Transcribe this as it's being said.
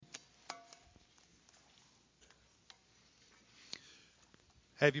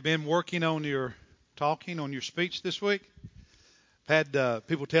Have you been working on your talking, on your speech this week? I've had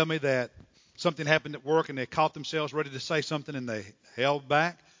people tell me that something happened at work and they caught themselves ready to say something and they held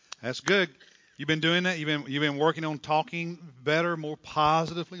back. That's good. You've been doing that? You've been working on talking better, more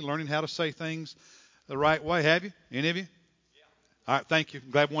positively, learning how to say things the right way, have you? Any of you? All right, thank you.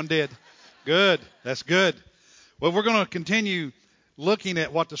 I'm glad one did. Good. That's good. Well, we're going to continue looking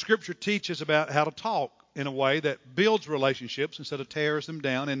at what the Scripture teaches about how to talk in a way that builds relationships instead of tears them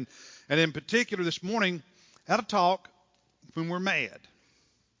down. And in particular this morning, how to talk when we're mad.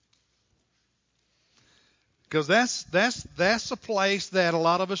 Because that's a place that a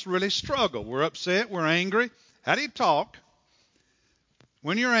lot of us really struggle. We're upset, we're angry. How do you talk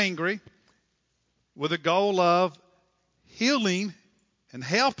when you're angry with a goal of healing and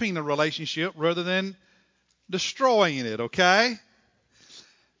helping a relationship rather than destroying it, okay?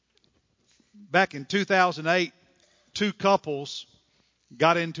 Back in 2008, two couples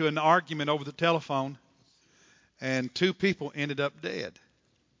got into an argument over the telephone, and two people ended up dead.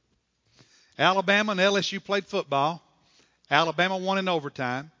 Alabama and LSU played football. Alabama won in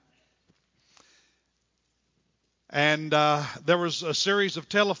overtime. And there was a series of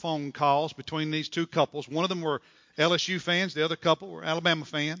telephone calls between these two couples. One of them were LSU fans. The other couple were Alabama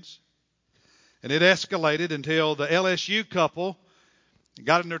fans. And it escalated until the LSU couple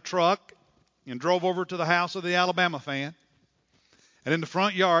got in their truck and drove over to the house of the Alabama fan. And in the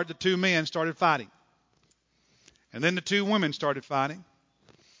front yard, the two men started fighting. And then the two women started fighting.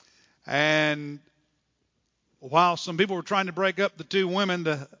 And while some people were trying to break up the two women,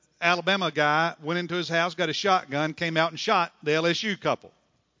 the Alabama guy went into his house, got a shotgun, came out and shot the LSU couple.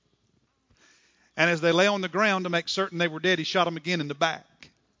 And as they lay on the ground to make certain they were dead, he shot them again in the back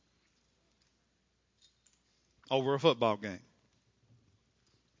over a football game.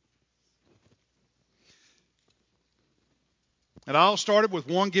 It all started with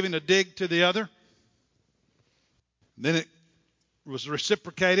one giving a dig to the other. Then it was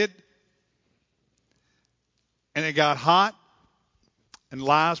reciprocated. And it got hot. And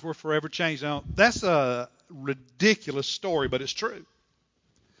lives were forever changed. Now, that's a ridiculous story, but it's true.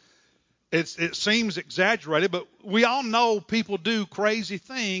 It seems exaggerated, but we all know people do crazy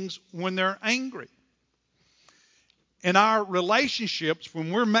things when they're angry. In our relationships,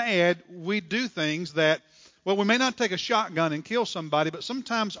 when we're mad, we do things that, well, we may not take a shotgun and kill somebody, but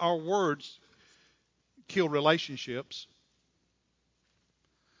sometimes our words kill relationships.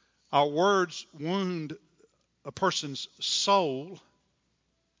 Our words wound a person's soul.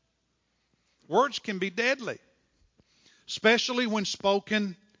 Words can be deadly, especially when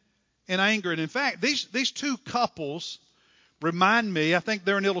spoken in anger. And in fact, these two couples remind me, I think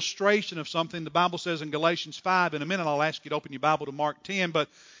they're an illustration of something the Bible says in Galatians 5. In a minute, I'll ask you to open your Bible to Mark 10. But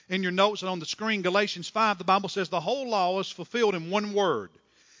in your notes and on the screen, Galatians 5, the Bible says the whole law is fulfilled in one word.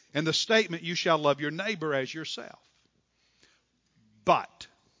 In the statement, you shall love your neighbor as yourself. But,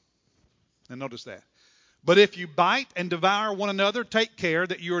 and notice that. But if you bite and devour one another, take care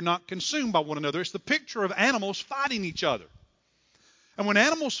that you are not consumed by one another. It's the picture of animals fighting each other. And when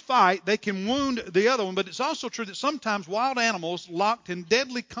animals fight, they can wound the other one. But it's also true that sometimes wild animals locked in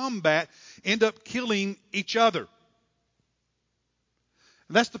deadly combat end up killing each other.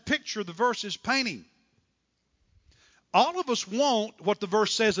 And that's the picture the verse is painting. All of us want what the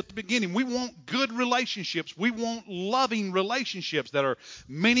verse says at the beginning. We want good relationships. We want loving relationships that are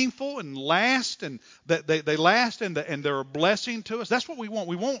meaningful and last, and that they last and they're a blessing to us. That's what we want.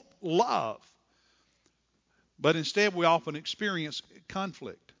 We want love. But instead, we often experience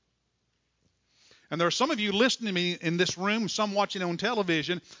conflict. And there are some of you listening to me in this room, some watching on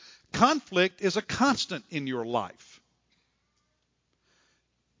television. Conflict is a constant in your life.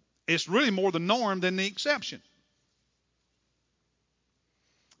 It's really more the norm than the exception.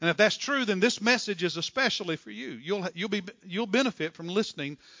 And if that's true, then this message is especially for you. You'll benefit from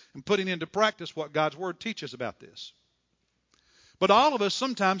listening and putting into practice what God's Word teaches about this. But all of us,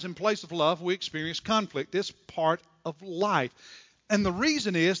 sometimes in place of love, we experience conflict. It's part of life. And the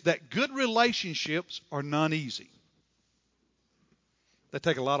reason is that good relationships are not easy. They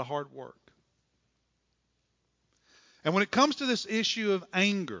take a lot of hard work. And when it comes to this issue of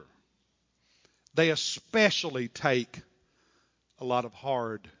anger, they especially take a lot of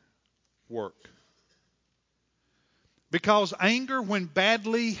hard work. Because anger, when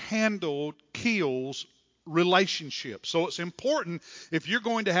badly handled, kills relationships. So it's important, if you're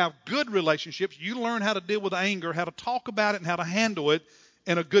going to have good relationships, you learn how to deal with anger, how to talk about it, and how to handle it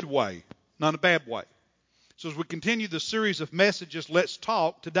in a good way, not a bad way. So as we continue the series of messages, Let's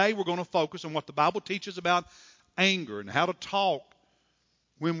Talk, today we're going to focus on what the Bible teaches about anger and how to talk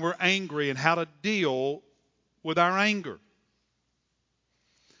when we're angry and how to deal with our anger.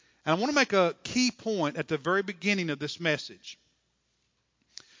 And I want to make a key point at the very beginning of this message.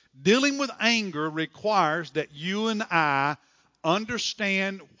 Dealing with anger requires that you and I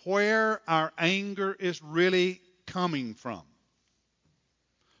understand where our anger is really coming from.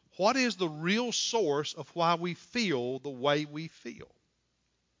 What is the real source of why we feel the way we feel?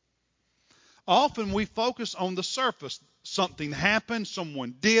 Often we focus on the surface. Something happened,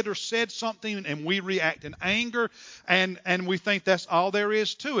 someone did or said something, and we react in anger, and we think that's all there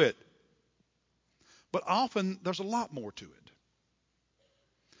is to it. But often there's a lot more to it.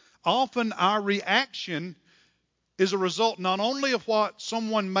 Often our reaction is a result not only of what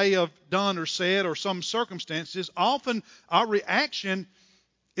someone may have done or said or some circumstances. Often our reaction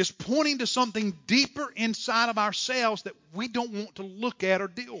is pointing to something deeper inside of ourselves that we don't want to look at or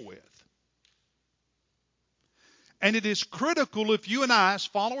deal with. And it is critical if you and I, as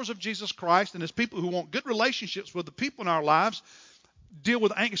followers of Jesus Christ and as people who want good relationships with the people in our lives, deal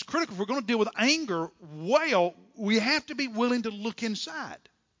with anger. It's critical if we're going to deal with anger well, we have to be willing to look inside.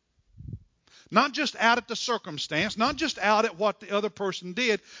 Not just out at the circumstance, not just out at what the other person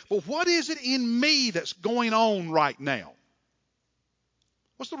did, but what is it in me that's going on right now?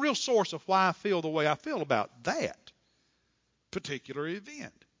 What's the real source of why I feel the way I feel about that particular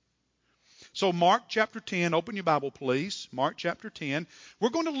event? So Mark chapter 10, open your Bible please. Mark chapter 10. We're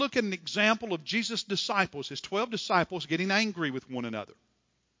going to look at an example of Jesus' disciples, his 12 disciples getting angry with one another.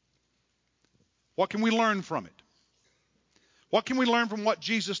 What can we learn from it? What can we learn from what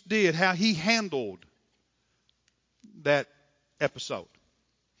Jesus did, how he handled that episode?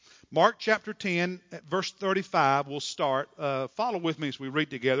 Mark chapter 10, verse 35, we'll start. Follow with me as we read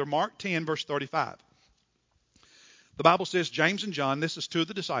together. Mark 10, verse 35. The Bible says, James and John, this is two of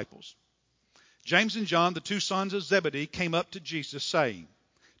the disciples. James and John, the two sons of Zebedee, came up to Jesus saying,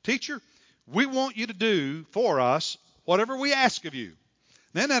 Teacher, we want you to do for us whatever we ask of you.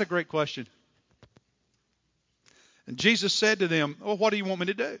 Isn't that a great question? And Jesus said to them, well, what do you want me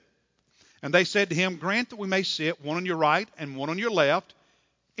to do? And they said to him, grant that we may sit one on your right and one on your left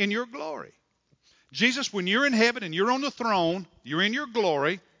in your glory. Jesus, when you're in heaven and you're on the throne, you're in your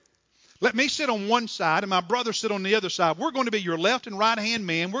glory. Let me sit on one side and my brother sit on the other side. We're going to be your left and right hand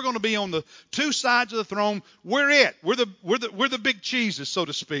man. We're going to be on the two sides of the throne. We're it. We're the big cheeses, so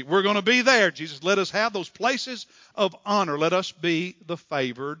to speak. We're going to be there. Jesus, let us have those places of honor. Let us be the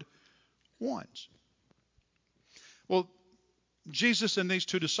favored ones. Well, Jesus and these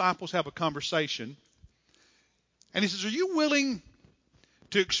two disciples have a conversation. And he says, are you willing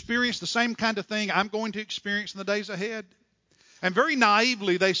to experience the same kind of thing I'm going to experience in the days ahead? And very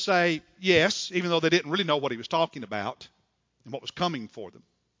naively they say yes, even though they didn't really know what he was talking about and what was coming for them.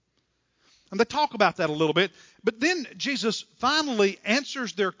 And they talk about that a little bit. But then Jesus finally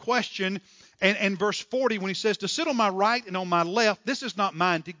answers their question in verse 40 when he says, to sit on my right and on my left, this is not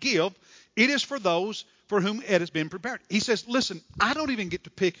mine to give. It is for those for whom it has been prepared. He says, listen, I don't even get to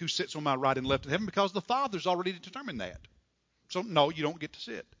pick who sits on my right and left in heaven because the Father's already determined that. So no, you don't get to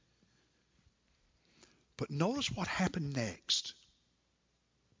sit. But notice what happened next.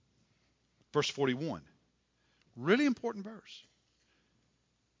 Verse 41. Really important verse.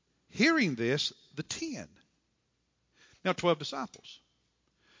 Hearing this, the 10. Now 12 disciples.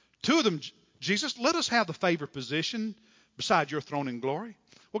 Two of them, Jesus, let us have the favored position beside your throne in glory.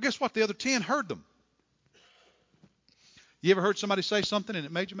 Well, guess what? The other 10 heard them. You ever heard somebody say something and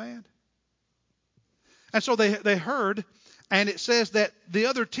it made you mad? And so they heard, and it says that the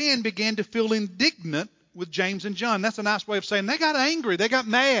other 10 began to feel indignant with James and John. That's a nice way of saying they got angry. They got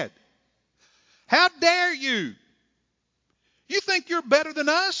mad. How dare you? You think you're better than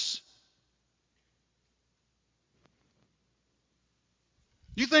us?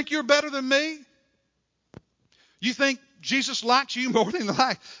 You think you're better than me? You think Jesus likes you more than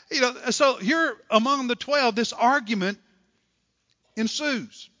I? So here among the 12, this argument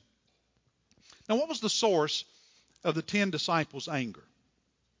ensues. Now, what was the source of the 10 disciples' anger?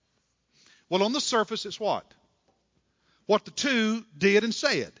 Well, on the surface, it's what? What the two did and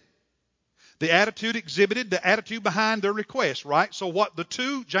said. The attitude exhibited, the attitude behind their request, right? So what the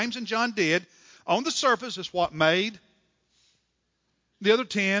two, James and John, did on the surface is what made the other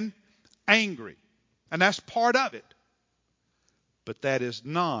 10 angry. And that's part of it. But that is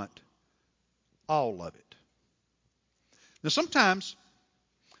not all of it. Now, sometimes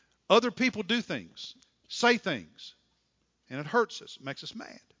other people do things, say things, and it hurts us, it makes us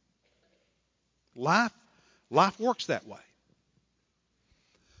mad. Life works that way.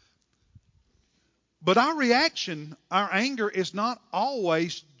 But our reaction, our anger is not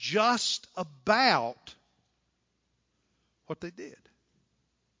always just about what they did.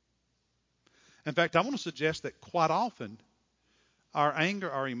 In fact, I want to suggest that quite often our anger,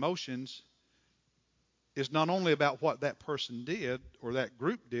 our emotions, is not only about what that person did or that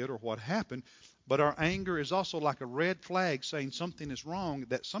group did or what happened, but our anger is also like a red flag saying something is wrong,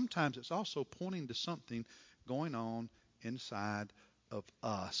 that sometimes it's also pointing to something going on inside of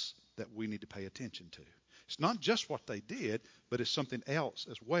us that we need to pay attention to. It's not just what they did, but it's something else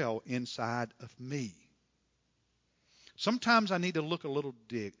as well inside of me. Sometimes I need to look a little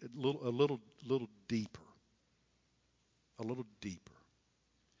deeper. A little deeper.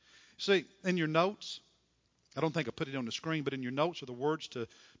 See, in your notes, I don't think I put it on the screen, but in your notes are the words to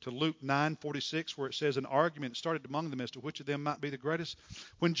Luke 9:46, where it says, an argument started among them as to which of them might be the greatest.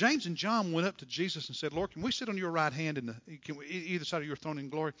 When James and John went up to Jesus and said, Lord, can we sit on your right hand and either side of your throne in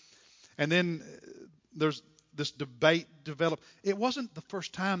glory? And then there's this debate developed. It wasn't the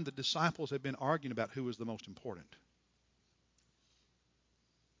first time the disciples had been arguing about who was the most important.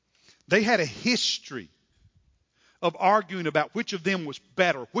 They had a history of arguing about which of them was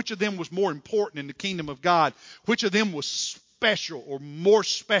better, which of them was more important in the kingdom of God, which of them was special or more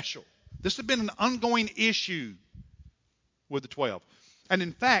special. This had been an ongoing issue with the 12. And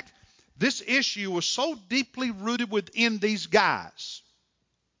in fact, this issue was so deeply rooted within these guys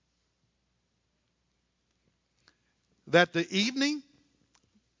that the evening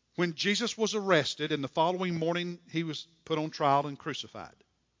when Jesus was arrested and the following morning he was put on trial and crucified,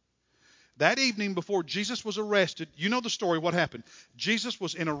 that evening before Jesus was arrested, you know the story, what happened. Jesus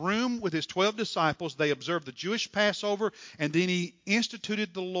was in a room with his 12 disciples. They observed the Jewish Passover, and then he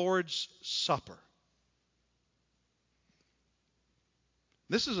instituted the Lord's Supper.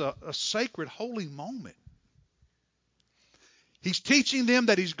 This is a sacred, holy moment. He's teaching them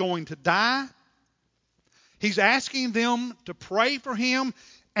that he's going to die. He's asking them to pray for him.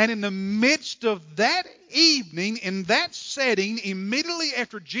 And in the midst of that evening, in that setting, immediately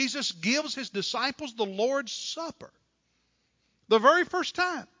after Jesus gives his disciples the Lord's Supper, the very first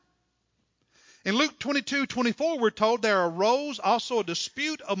time, in Luke 22:24, we're told there arose also a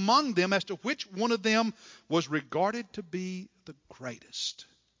dispute among them as to which one of them was regarded to be the greatest.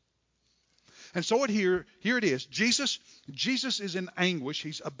 And so here it is. Jesus is in anguish.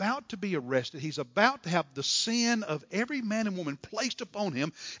 He's about to be arrested. He's about to have the sin of every man and woman placed upon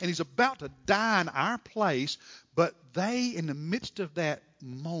him, and he's about to die in our place. But they, in the midst of that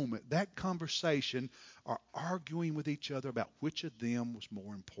moment, that conversation, are arguing with each other about which of them was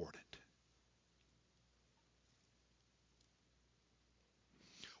more important.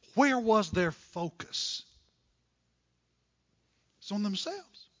 Where was their focus? It's on themselves.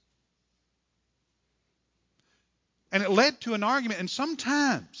 And it led to an argument. And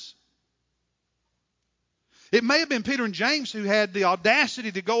sometimes it may have been Peter and James who had the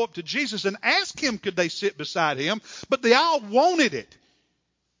audacity to go up to Jesus and ask him could they sit beside him. But they all wanted it.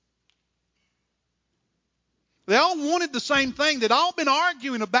 They all wanted the same thing. They'd all been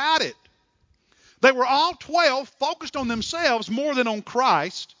arguing about it. They were all 12 focused on themselves more than on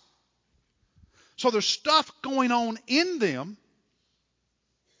Christ. So there's stuff going on in them.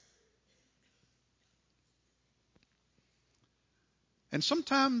 And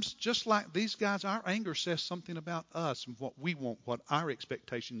sometimes, just like these guys, our anger says something about us and what we want, what our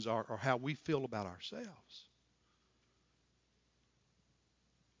expectations are, or how we feel about ourselves.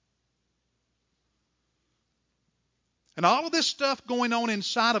 And all of this stuff going on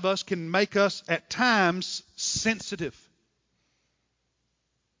inside of us can make us, at times, sensitive,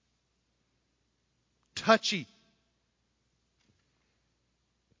 touchy.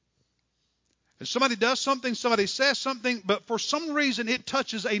 And somebody does something, somebody says something, but for some reason it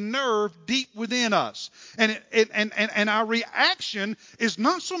touches a nerve deep within us. And our reaction is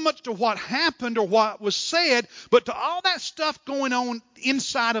not so much to what happened or what was said, but to all that stuff going on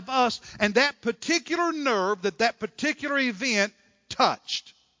inside of us and that particular nerve that particular event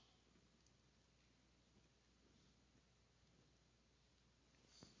touched.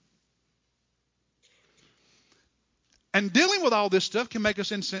 And dealing with all this stuff can make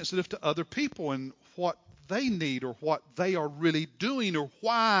us insensitive to other people and what they need or what they are really doing or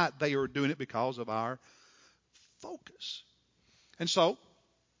why they are doing it because of our focus. And so,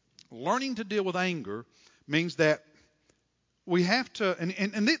 learning to deal with anger means that we have to,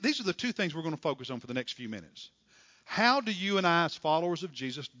 and these are the two things we're going to focus on for the next few minutes. How do you and I, as followers of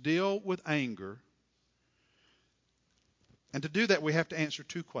Jesus, deal with anger? And to do that, we have to answer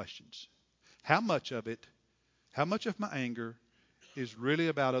two questions. How much of my anger is really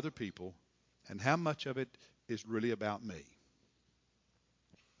about other people, and how much of it is really about me?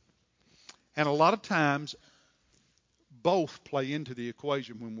 And a lot of times, both play into the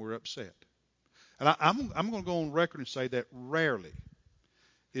equation when we're upset. And I'm going to go on record and say that rarely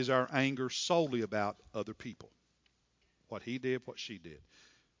is our anger solely about other people. what he did, what she did.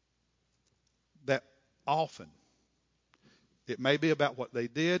 That often, it may be about what they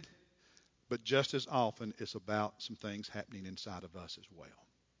did, but just as often it's about some things happening inside of us as well.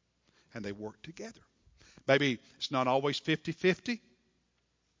 And they work together. Maybe it's not always 50-50,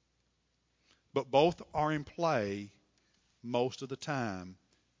 but both are in play most of the time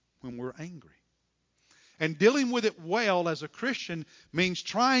when we're angry. And dealing with it well as a Christian means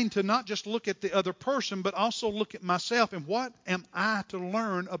trying to not just look at the other person, but also look at myself and what am I to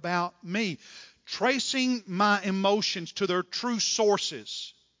learn about me? Tracing my emotions to their true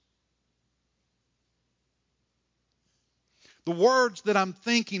sources. The words that I'm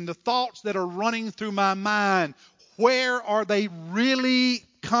thinking, the thoughts that are running through my mind, where are they really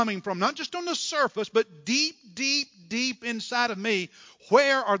coming from? Not just on the surface, but deep, deep, deep inside of me.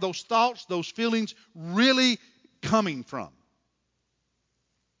 Where are those thoughts, those feelings really coming from?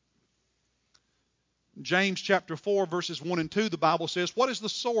 James chapter 4, verses 1 and 2, the Bible says, what is the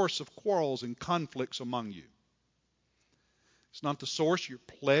source of quarrels and conflicts among you? It's not the source, your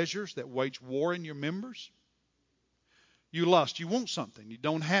pleasures that wage war in your members. You lust, you want something, you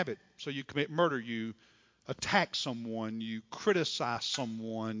don't have it, so you commit murder, you attack someone, you criticize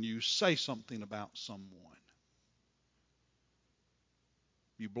someone, you say something about someone.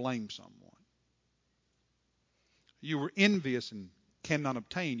 You blame someone. You were envious and cannot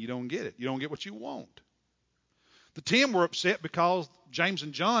obtain, you don't get it. You don't get what you want. The 10 were upset because James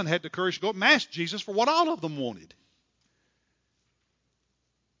and John had the courage to go up and ask Jesus for what all of them wanted.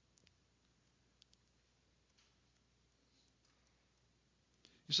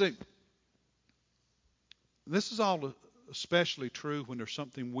 You see, this is all especially true when there's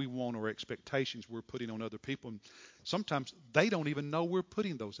something we want or expectations we're putting on other people. And sometimes they don't even know we're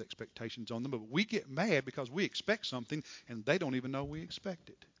putting those expectations on them, but we get mad because we expect something and they don't even know we expect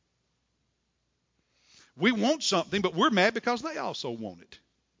it. We want something, but we're mad because they also want it.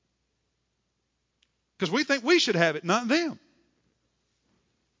 Because we think we should have it, not them.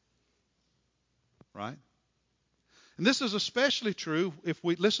 Right? And this is especially true if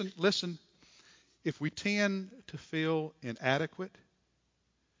we, listen, if we tend to feel inadequate,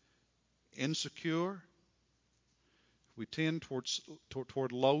 insecure, if we tend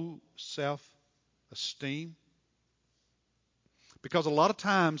toward low self-esteem. Because a lot of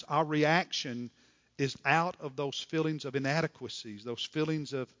times our reaction is out of those feelings of inadequacies, those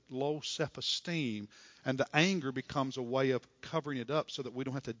feelings of low self-esteem, and the anger becomes a way of covering it up so that we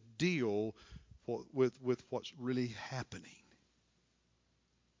don't have to deal with what's really happening.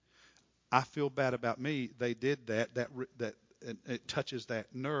 I feel bad about me. They did that and it touches that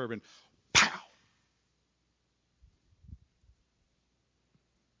nerve, and pow!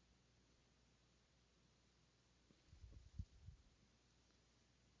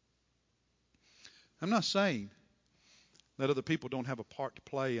 I'm not saying that other people don't have a part to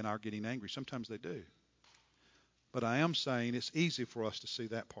play in our getting angry. Sometimes they do. But I am saying it's easy for us to see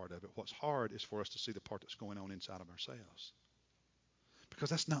that part of it. What's hard is for us to see the part that's going on inside of ourselves. Because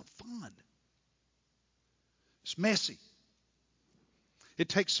that's not fun. It's messy. It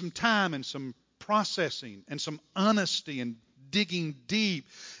takes some time and some processing and some honesty and digging deep.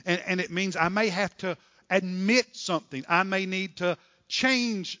 And it means I may have to admit something. I may need to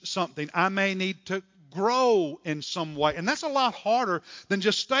change something. I may need to grow in some way. And that's a lot harder than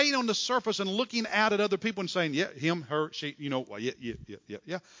just staying on the surface and looking out at other people and saying, yeah, him, her, she, well,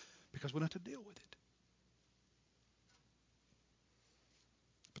 yeah. Because we don't have to deal with it.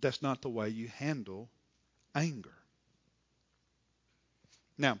 But that's not the way you handle anger.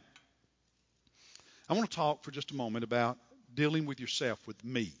 Now, I want to talk for just a moment about dealing with yourself, with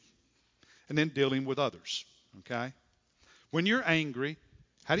me, and then dealing with others, okay? When you're angry,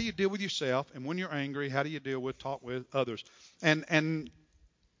 how do you deal with yourself? And when you're angry, how do you talk with others? And I'm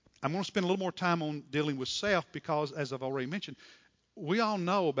going to spend a little more time on dealing with self because, as I've already mentioned, we all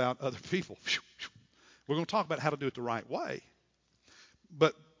know about other people. We're going to talk about how to do it the right way.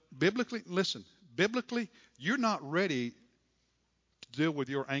 But biblically, you're not ready to deal with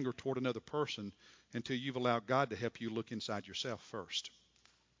your anger toward another person until you've allowed God to help you look inside yourself first.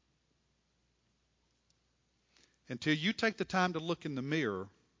 Until you take the time to look in the mirror,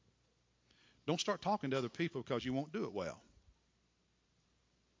 don't start talking to other people because you won't do it well.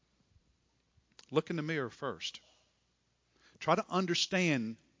 Look in the mirror first. Try to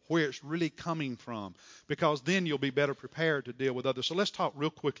understand where it's really coming from, because then you'll be better prepared to deal with others. So let's talk real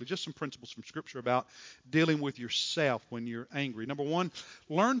quickly, just some principles from Scripture about dealing with yourself when you're angry. Number one,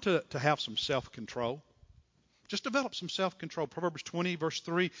 learn to have some self-control. Just develop some self-control. Proverbs 20, verse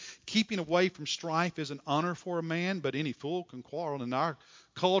 3, keeping away from strife is an honor for a man, but any fool can quarrel. In our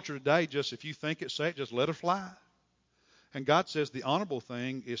culture today, just if you think it, say it, just let it fly. And God says the honorable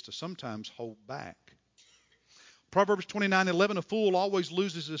thing is to sometimes hold back. Proverbs 29:11, a fool always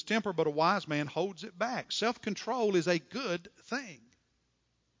loses his temper, but a wise man holds it back. Self-control is a good thing.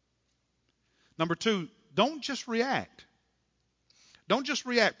 Number 2, don't just react. Don't just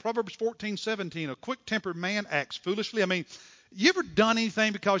react. Proverbs 14:17, a quick-tempered man acts foolishly. I mean, you ever done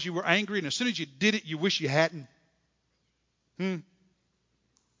anything because you were angry and as soon as you did it, you wish you hadn't?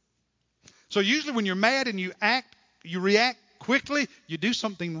 So usually when you're mad and you react quickly, you do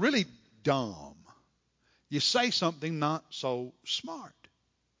something really dumb. You say something not so smart.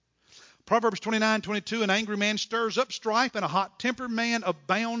 Proverbs 29:22, an angry man stirs up strife, and a hot-tempered man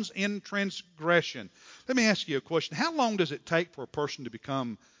abounds in transgression. Let me ask you a question. How long does it take for a person to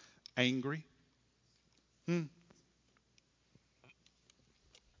become angry?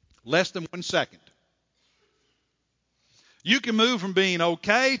 Less than 1 second. You can move from being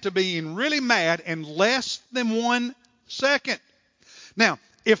okay to being really mad in less than 1 second. Now,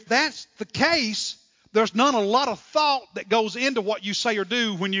 if that's the case, there's not a lot of thought that goes into what you say or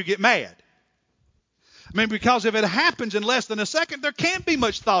do when you get mad. I mean, because if it happens in less than a second, there can't be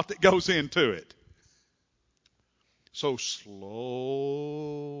much thought that goes into it. So slow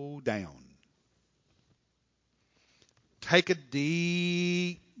down. Take a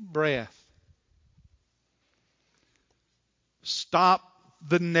deep breath. Stop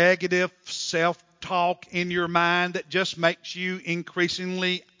the negative self-talk in your mind that just makes you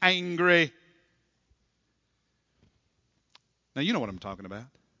increasingly angry. Now, you know what I'm talking about.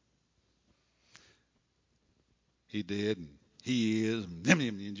 He did, and he is, and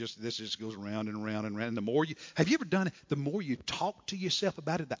this just goes around and around and around. And the more have you ever done it? The more you talk to yourself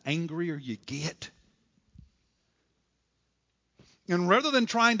about it, the angrier you get. And rather than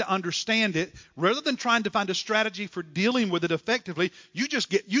trying to understand it, rather than trying to find a strategy for dealing with it effectively, you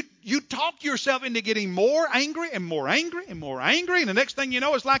just you talk yourself into getting more angry and more angry and more angry, and the next thing you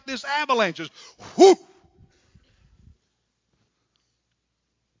know, it's like this avalanche. Just whoo!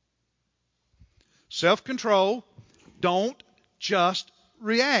 Self-control. Don't just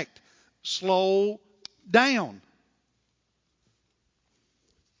react. Slow down.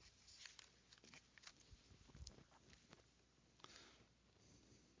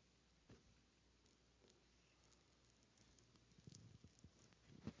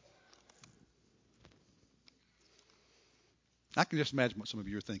 I can just imagine what some of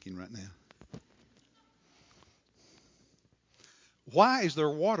you are thinking right now. Why is there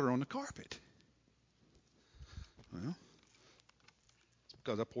water on the carpet? Well, it's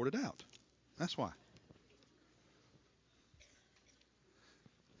because I poured it out. That's why.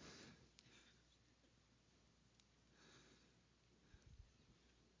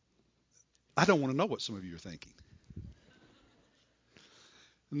 I don't want to know what some of you are thinking.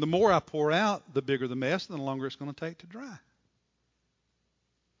 And the more I pour out, the bigger the mess and the longer it's going to take to dry.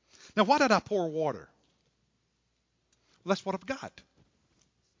 Now, why did I pour water? Well, that's what I've got.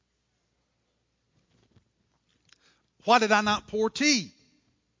 Why did I not pour tea?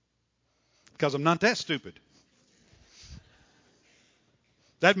 Because I'm not that stupid.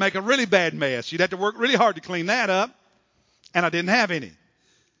 That'd make a really bad mess. You'd have to work really hard to clean that up. And I didn't have any.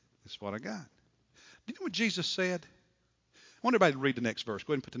 That's what I got. Do you know what Jesus said? I want everybody to read the next verse.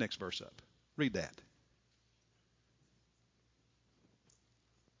 Go ahead and put the next verse up. Read that.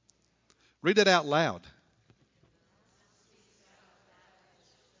 Read that out loud.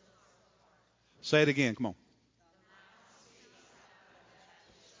 Say it again. Come on.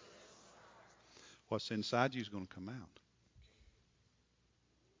 What's inside you is going to come out.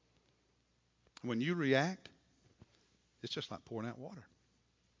 When you react, it's just like pouring out water.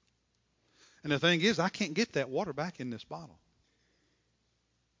 And the thing is, I can't get that water back in this bottle.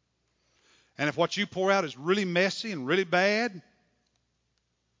 And if what you pour out is really messy and really bad,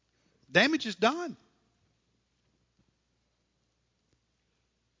 damage is done.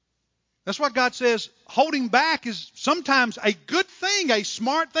 That's why God says holding back is sometimes a good thing, a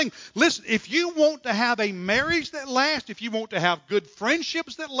smart thing. Listen, if you want to have a marriage that lasts, if you want to have good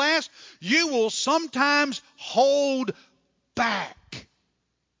friendships that last, you will sometimes hold back.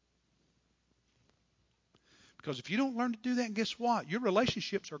 Because if you don't learn to do that, guess what? Your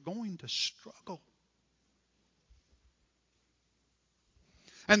relationships are going to struggle.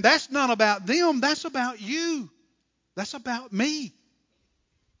 And that's not about them. That's about you. That's about me.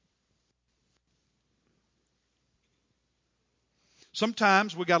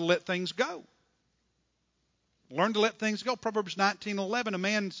 Sometimes we got to let things go. Learn to let things go. Proverbs 19:11, a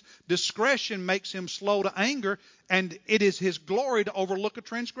man's discretion makes him slow to anger, and it is his glory to overlook a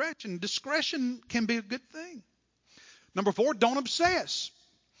transgression. Discretion can be a good thing. Number 4, don't obsess.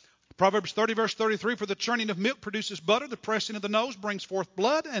 Proverbs 30, verse 33, for the churning of milk produces butter, the pressing of the nose brings forth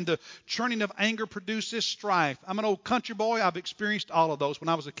blood, and the churning of anger produces strife. I'm an old country boy. I've experienced all of those. When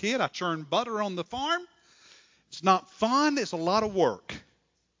I was a kid, I churned butter on the farm. It's not fun. It's a lot of work.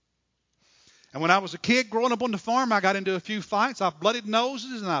 And when I was a kid growing up on the farm, I got into a few fights. I've bloodied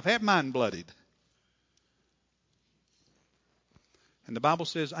noses, and I've had mine bloodied. And the Bible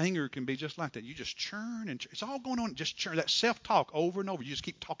says anger can be just like that. You just churn and it's all going on. Just churn. That self-talk over and over. You just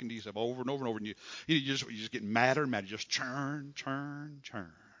keep talking to yourself over and over and over. And you just get madder and madder. Just churn, churn,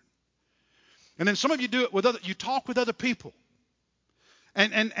 churn. And then some of you do it with you talk with other people.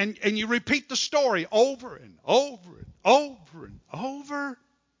 And you repeat the story over and over and over and over.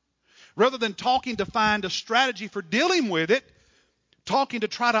 Rather than talking to find a strategy for dealing with it, talking to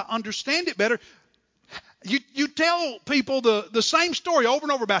try to understand it better, you tell people the same story over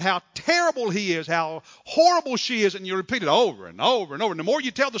and over about how terrible he is, how horrible she is, and you repeat it over and over and over. And the more you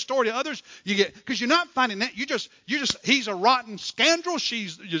tell the story to others, you get, because you're not finding that, he's a rotten scoundrel,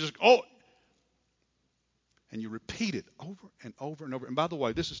 and you repeat it over and over and over. And by the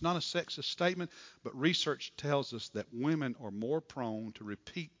way, this is not a sexist statement, but research tells us that women are more prone to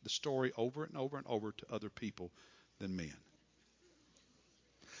repeat the story over and over and over to other people than men.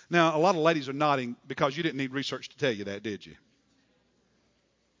 Now, a lot of ladies are nodding because you didn't need research to tell you that, did you?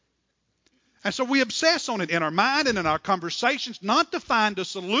 And so we obsess on it in our mind and in our conversations, not to find a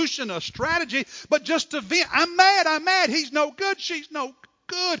solution, a strategy, but just to vent. I'm mad, he's no good, she's no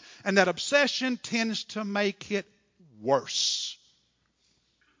good. And that obsession tends to make it worse,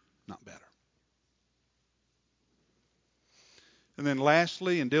 not better. And then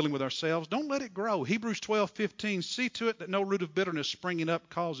lastly, in dealing with ourselves, don't let it grow. Hebrews 12:15, see to it that no root of bitterness springing up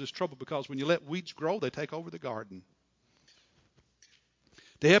causes trouble, because when you let weeds grow, they take over the garden.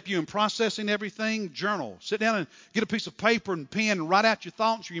 To help you in processing everything, journal. Sit down and get a piece of paper and pen and write out your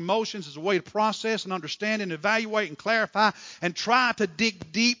thoughts, your emotions as a way to process and understand and evaluate and clarify, and try to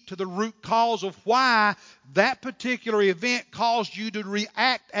dig deep to the root cause of why that particular event caused you to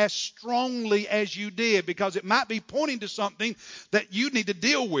react as strongly as you did, because it might be pointing to something that you need to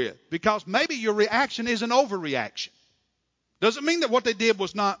deal with, because maybe your reaction is an overreaction. Doesn't mean that what they did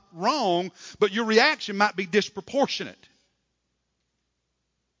was not wrong, but your reaction might be disproportionate.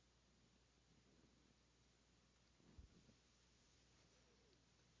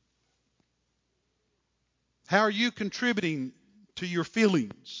 How are you contributing to your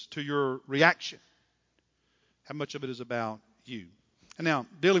feelings, to your reaction? How much of it is about you? And now,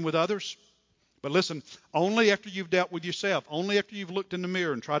 dealing with others. But listen, only after you've dealt with yourself, only after you've looked in the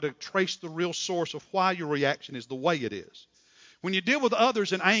mirror and tried to trace the real source of why your reaction is the way it is. When you deal with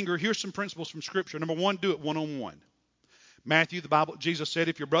others in anger, here's some principles from Scripture. Number one, do it one-on-one. Matthew, the Bible, Jesus said,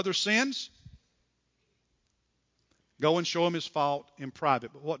 if your brother sins, go and show him his fault in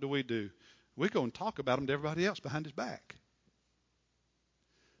private. But what do? We go and talk about him to everybody else behind his back.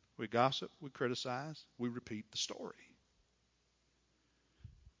 We gossip, we criticize, we repeat the story.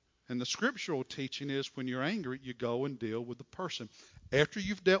 And the scriptural teaching is when you're angry, you go and deal with the person. After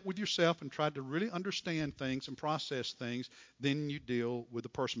you've dealt with yourself and tried to really understand things and process things, then you deal with the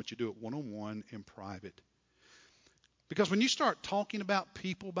person, but you do it one-on-one in private. Because when you start talking about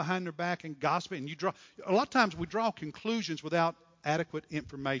people behind their back and gossiping, a lot of times we draw conclusions without adequate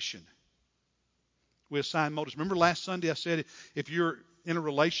information. We assign motives. Remember last Sunday I said if you're in a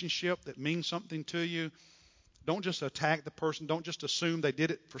relationship that means something to you, don't just attack the person. Don't just assume they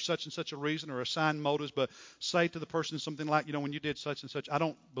did it for such and such a reason or assign motives, but say to the person something like, when you did such and such, I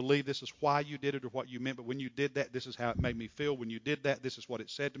don't believe this is why you did it or what you meant, but when you did that, this is how it made me feel. When you did that, this is what it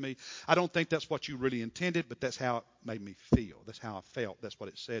said to me. I don't think that's what you really intended, but that's how it made me feel. That's how I felt. That's what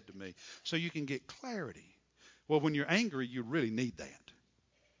it said to me. So you can get clarity. Well, when you're angry, you really need that.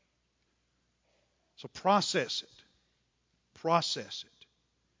 So process it. Process it.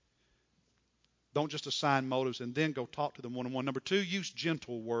 Don't just assign motives and then go talk to them one-on-one. Number two, use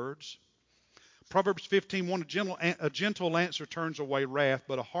gentle words. Proverbs 15:1, a gentle answer turns away wrath,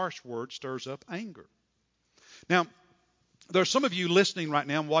 but a harsh word stirs up anger. Now, there are some of you listening right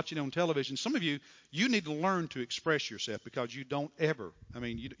now and watching on television. Some of you need to learn to express yourself, because you don't ever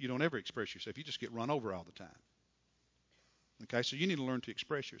express yourself. You just get run over all the time. Okay, so you need to learn to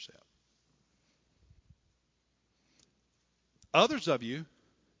express yourself. Others of you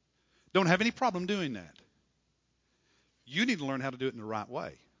don't have any problem doing that. You need to learn how to do it in the right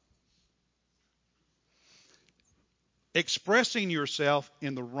way. Expressing yourself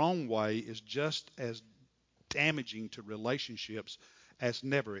in the wrong way is just as damaging to relationships as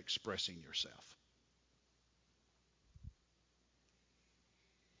never expressing yourself.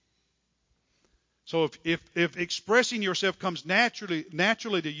 So if expressing yourself comes naturally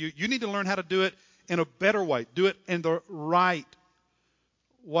to you, you need to learn how to do it in a better way. Do it in the right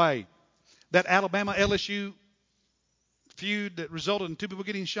way. That Alabama LSU feud that resulted in 2 people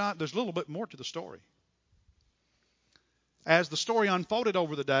getting shot, there's a little bit more to the story. As the story unfolded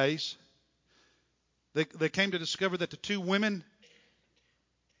over the days, they came to discover that the 2 women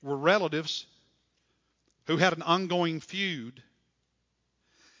were relatives who had an ongoing feud.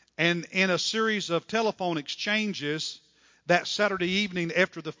 And in a series of telephone exchanges that Saturday evening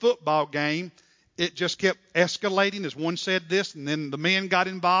after the football game, it just kept escalating as one said this, and then the men got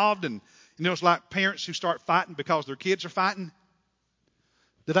involved, and it was like parents who start fighting because their kids are fighting.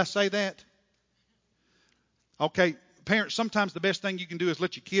 Did I say that? Okay, parents, sometimes the best thing you can do is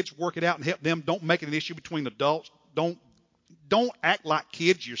let your kids work it out and help them. Don't make it an issue between adults. Don't act like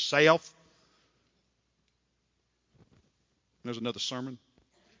kids yourself. There's another sermon.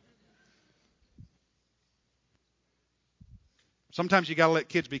 Sometimes you got to let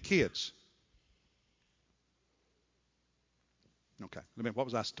kids be kids. Okay. What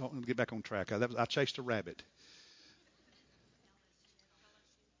was I talking? Let me get back on track. I chased a rabbit.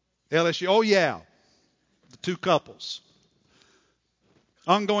 LSU. Oh, yeah. The 2 couples.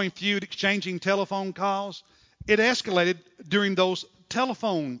 Ongoing feud, exchanging telephone calls. It escalated during those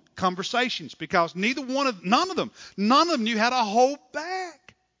telephone conversations because none of them knew how to hold back.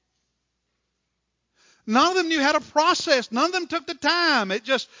 None of them knew how to process. None of them took the time. It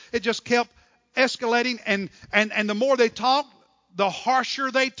just kept escalating, and the more they talked, the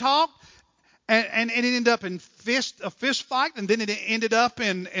harsher they talked, and it ended up in a fist fight, and then it ended up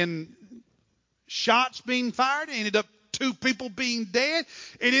in shots being fired. It ended up 2 people being dead.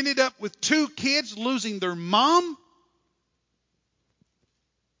 It ended up with 2 kids losing their mom.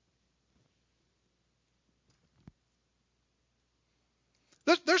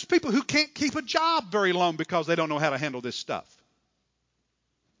 There's people who can't keep a job very long because they don't know how to handle this stuff.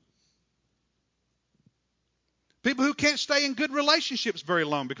 People who can't stay in good relationships very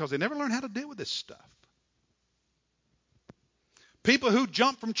long because they never learn how to deal with this stuff. People who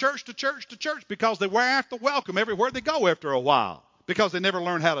jump from church to church to church because they wear out the welcome everywhere they go after a while because they never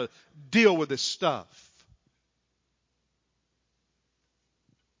learn how to deal with this stuff.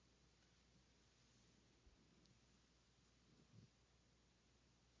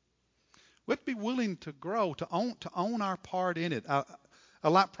 We have to be willing to grow, to own our part in it. I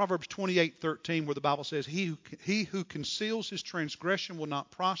like Proverbs 28:13, where the Bible says, he who conceals his transgression will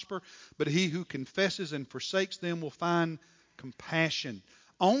not prosper, but he who confesses and forsakes them will find compassion.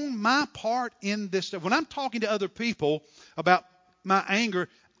 Own my part in this stuff. When I'm talking to other people about my anger,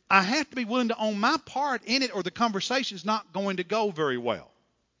 I have to be willing to own my part in it, or the conversation's not going to go very well.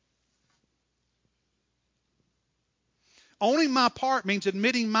 Owning my part means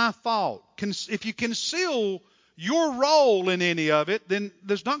admitting my fault. If you conceal your role in any of it, then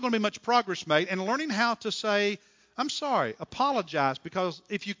there's not going to be much progress made. And learning how to say, I'm sorry, apologize, because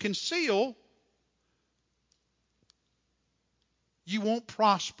if you conceal, you won't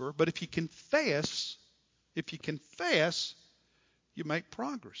prosper. But if you confess, you make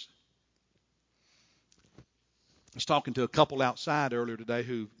progress. I was talking to a couple outside earlier today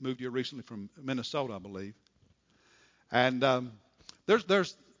who moved here recently from Minnesota, I believe. And there's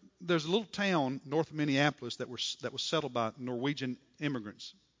a little town north of Minneapolis that was settled by Norwegian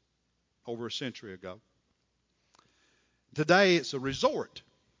immigrants over a century ago. Today it's a resort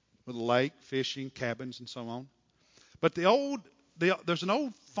with a lake, fishing, cabins, and so on. But there's an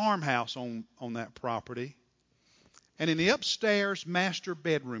old farmhouse on that property, and in the upstairs master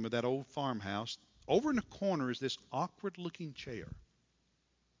bedroom of that old farmhouse, over in the corner is this awkward-looking chair.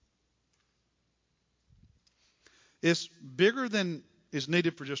 It's bigger than is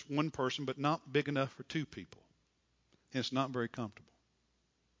needed for just one person, but not big enough for 2 people. And it's not very comfortable.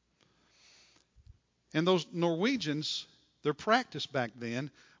 And those Norwegians, their practice back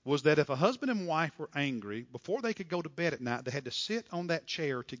then was that if a husband and wife were angry, before they could go to bed at night, they had to sit on that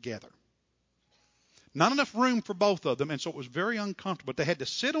chair together. Not enough room for both of them, and so it was very uncomfortable. But they had to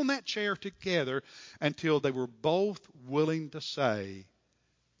sit on that chair together until they were both willing to say,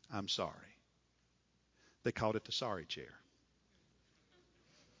 I'm sorry. They called it the sorry chair.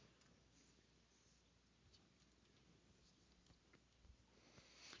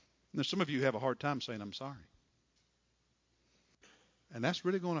 Now, some of you have a hard time saying, I'm sorry. And that's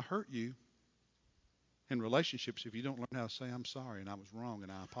really going to hurt you in relationships if you don't learn how to say, I'm sorry and I was wrong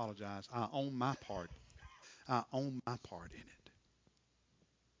and I apologize. I own my part. I own my part in it.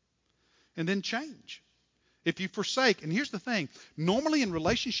 And then change. If you forsake, and here's the thing, normally in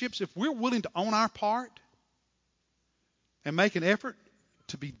relationships, if we're willing to own our part and make an effort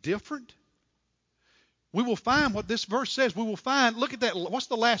to be different, We will find what this verse says. We will find, look at that. What's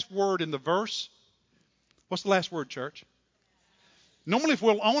the last word in the verse? What's the last word, church? Normally, if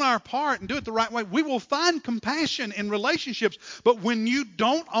we'll own our part and do it the right way, we will find compassion in relationships. But when you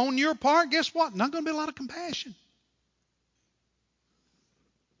don't own your part, guess what? Not going to be a lot of compassion.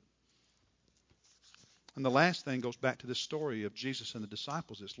 And the last thing goes back to this story of Jesus and the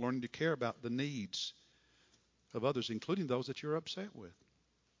disciples. It's learning to care about the needs of others, including those that you're upset with.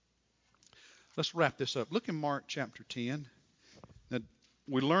 Let's wrap this up. Look in Mark chapter 10. Now,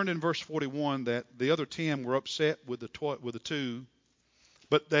 we learned in verse 41 that the other 10 were upset with the two,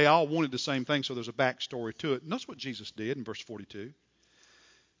 but they all wanted the same thing, so there's a backstory to it. And that's what Jesus did in verse 42.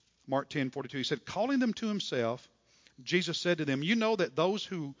 Mark 10:42, he said, calling them to himself, Jesus said to them, you know that those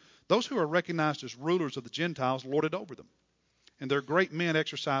who are recognized as rulers of the Gentiles lord it over them, and their great men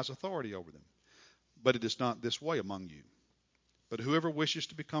exercise authority over them. But it is not this way among you. But whoever wishes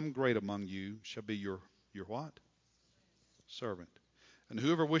to become great among you shall be your what? Servant. And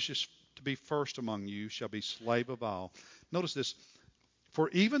whoever wishes to be first among you shall be slave of all. Notice this. For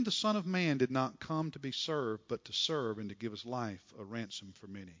even the Son of Man did not come to be served, but to serve and to give his life a ransom for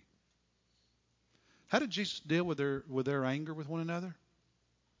many. How did Jesus deal with their anger with one another?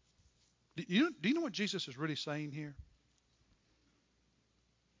 Do you know what Jesus is really saying here?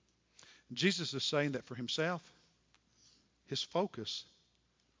 Jesus is saying that for himself, his focus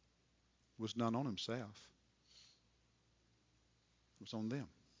was not on himself. It was on them.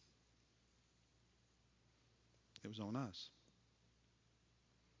 It was on us.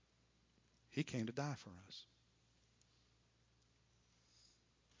 He came to die for us.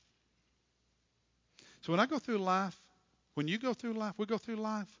 So when I go through life, when you go through life, we go through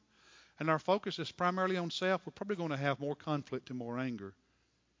life, and our focus is primarily on self, we're probably going to have more conflict and more anger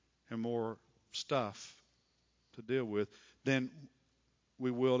and more stuff to deal with than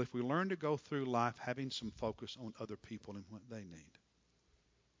we will if we learn to go through life having some focus on other people and what they need.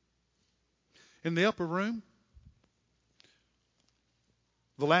 In the upper room,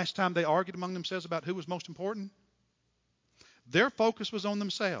 the last time they argued among themselves about who was most important, their focus was on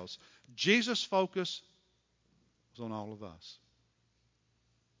themselves. Jesus' focus was on all of us.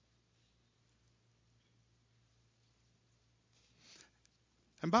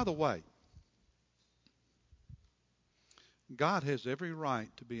 And by the way, God has every right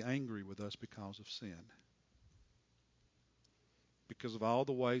to be angry with us because of sin. Because of all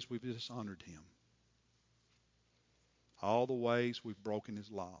the ways we've dishonored him. All the ways we've broken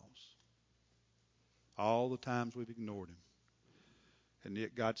his laws. All the times we've ignored him. And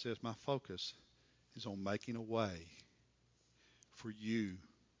yet God says, my focus is on making a way for you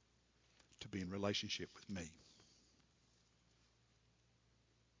to be in relationship with me.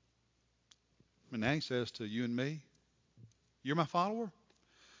 And now he says to you and me, you're my follower?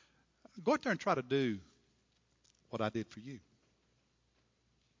 Go out there and try to do what I did for you.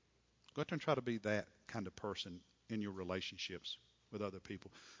 Go out there and try to be that kind of person in your relationships with other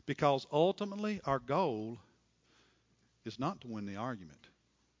people. Because ultimately our goal is not to win the argument.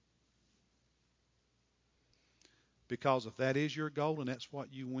 Because if that is your goal and that's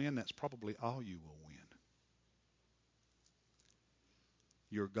what you win, that's probably all you will win.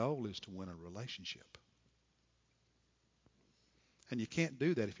 Your goal is to win a relationship. And you can't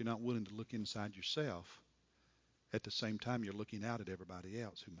do that if you're not willing to look inside yourself at the same time you're looking out at everybody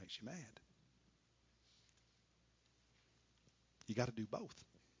else who makes you mad. You got to do both.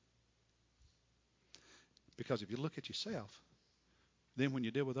 Because if you look at yourself, then when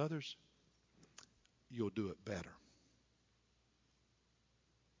you deal with others, you'll do it better.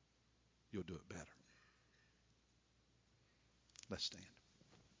 You'll do it better. Let's stand.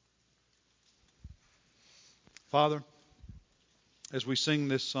 Father, as we sing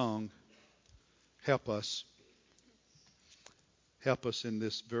this song, help us. Help us in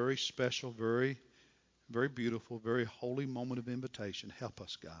this very special, very, very beautiful, very holy moment of invitation. Help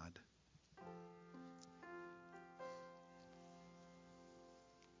us, God.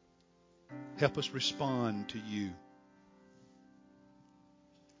 Help us respond to you.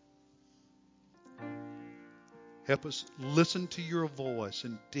 Help us listen to your voice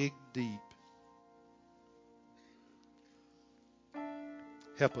and dig deep.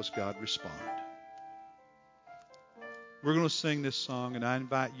 Help us, God, respond. We're going to sing this song, and I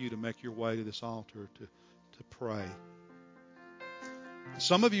invite you to make your way to this altar to pray.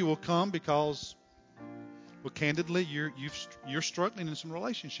 Some of you will come because, well, candidly, you're struggling in some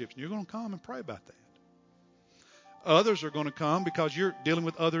relationships, and you're going to come and pray about that. Others are going to come because you're dealing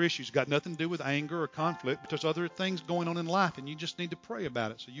with other issues. Got nothing to do with anger or conflict, but there's other things going on in life, and you just need to pray about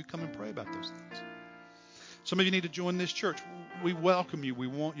it. So you come and pray about those things. Some of you need to join this church. We welcome you. We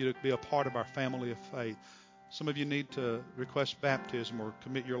want you to be a part of our family of faith. Some of you need to request baptism or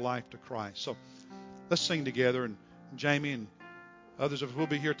commit your life to Christ. So let's sing together. And Jamie and others of us will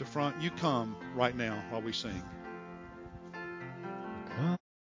be here at the front. You come right now while we sing.